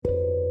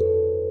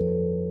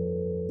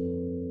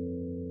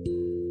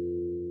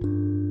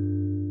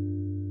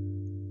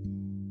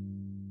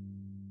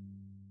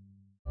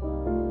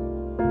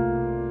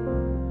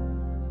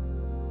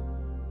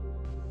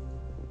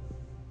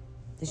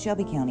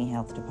Shelby County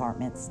Health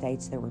Department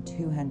states there were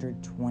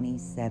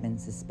 227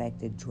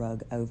 suspected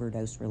drug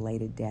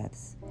overdose-related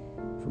deaths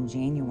from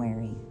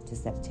January to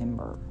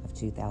September of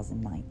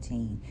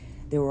 2019.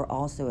 There were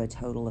also a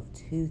total of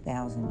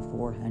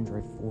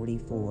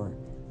 2,444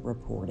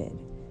 reported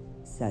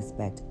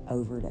suspect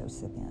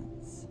overdose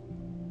events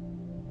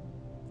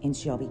in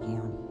Shelby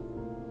County.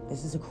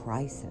 This is a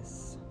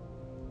crisis.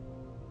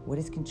 What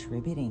is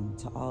contributing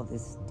to all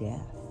this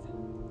death?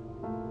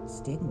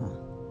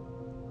 Stigma.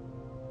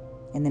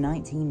 In the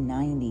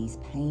 1990s,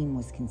 pain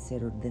was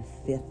considered the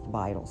fifth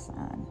vital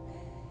sign.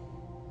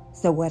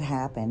 So what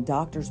happened?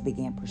 Doctors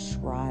began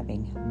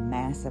prescribing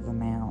massive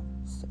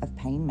amounts of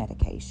pain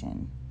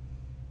medication,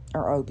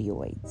 or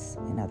opioids,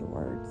 in other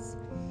words.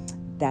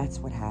 That's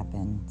what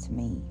happened to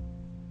me.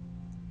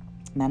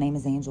 My name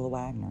is Angela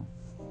Wagner.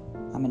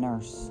 I'm a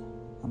nurse,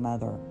 a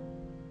mother,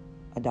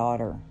 a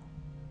daughter,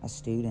 a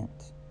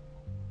student,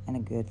 and a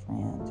good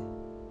friend.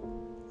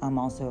 I'm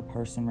also a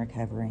person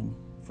recovering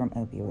from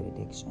opioid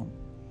addiction.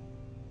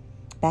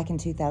 Back in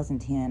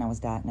 2010, I was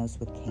diagnosed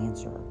with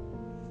cancer.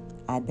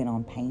 I'd been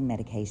on pain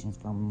medications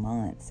for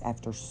months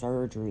after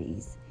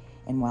surgeries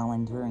and while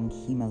enduring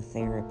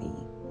chemotherapy.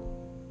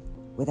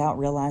 Without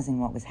realizing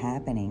what was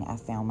happening, I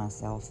found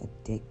myself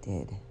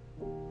addicted.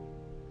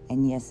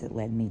 And yes, it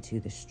led me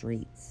to the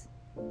streets.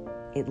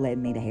 It led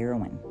me to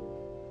heroin.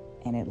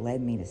 And it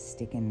led me to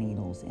sticking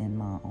needles in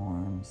my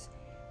arms,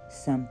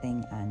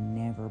 something I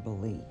never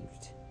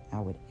believed I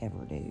would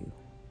ever do.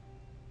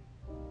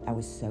 I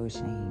was so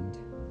ashamed.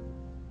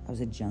 I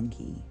was a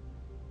junkie.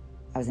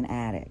 I was an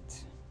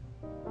addict.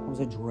 I was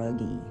a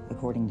druggie,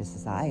 according to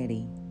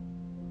society.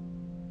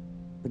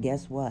 But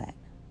guess what?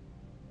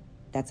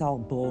 That's all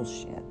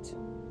bullshit.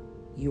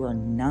 You are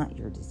not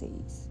your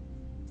disease.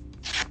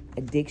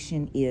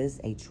 Addiction is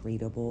a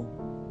treatable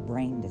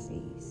brain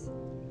disease.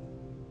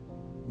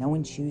 No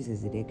one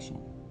chooses addiction.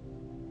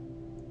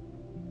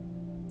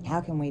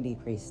 How can we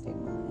decrease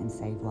stigma and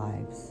save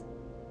lives?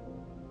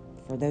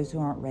 For those who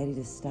aren't ready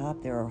to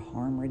stop, there are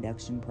harm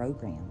reduction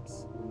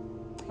programs.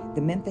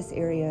 The Memphis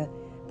Area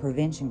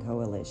Prevention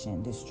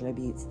Coalition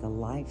distributes the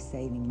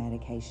life-saving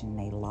medication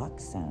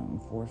naloxone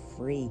for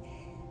free.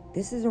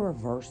 This is a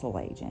reversal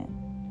agent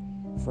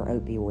for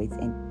opioids,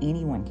 and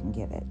anyone can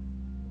give it.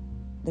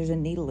 There's a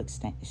needle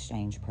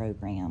exchange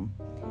program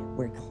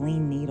where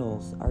clean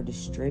needles are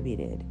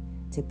distributed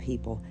to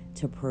people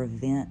to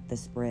prevent the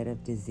spread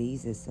of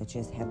diseases such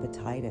as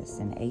hepatitis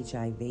and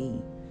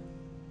HIV.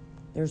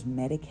 There's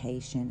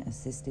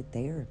medication-assisted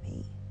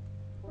therapy.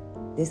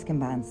 This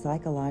combines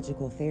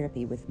psychological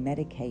therapy with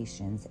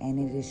medications, and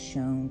it is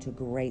shown to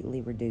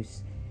greatly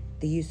reduce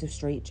the use of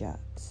street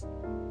drugs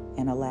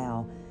and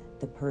allow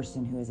the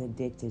person who is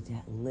addicted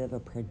to live a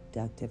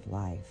productive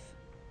life.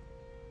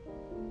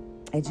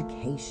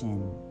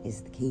 Education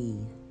is the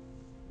key.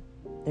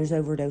 There's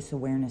Overdose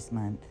Awareness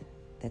Month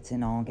that's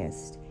in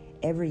August.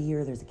 Every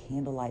year there's a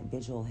candlelight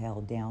vigil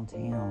held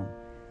downtown,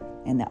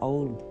 and the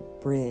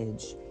old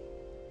bridge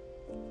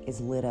is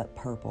lit up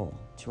purple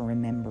to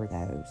remember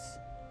those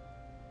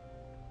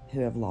who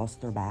have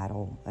lost their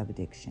battle of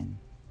addiction.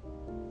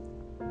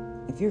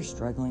 If you're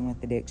struggling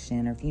with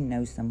addiction, or if you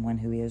know someone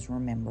who is,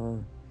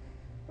 remember,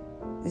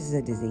 this is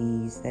a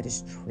disease that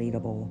is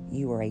treatable.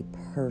 You are a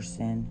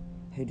person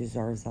who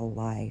deserves a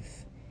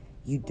life.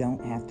 You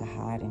don't have to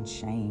hide in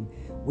shame.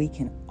 We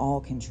can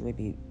all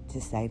contribute to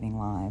saving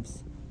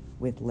lives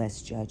with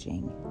less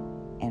judging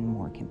and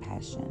more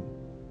compassion.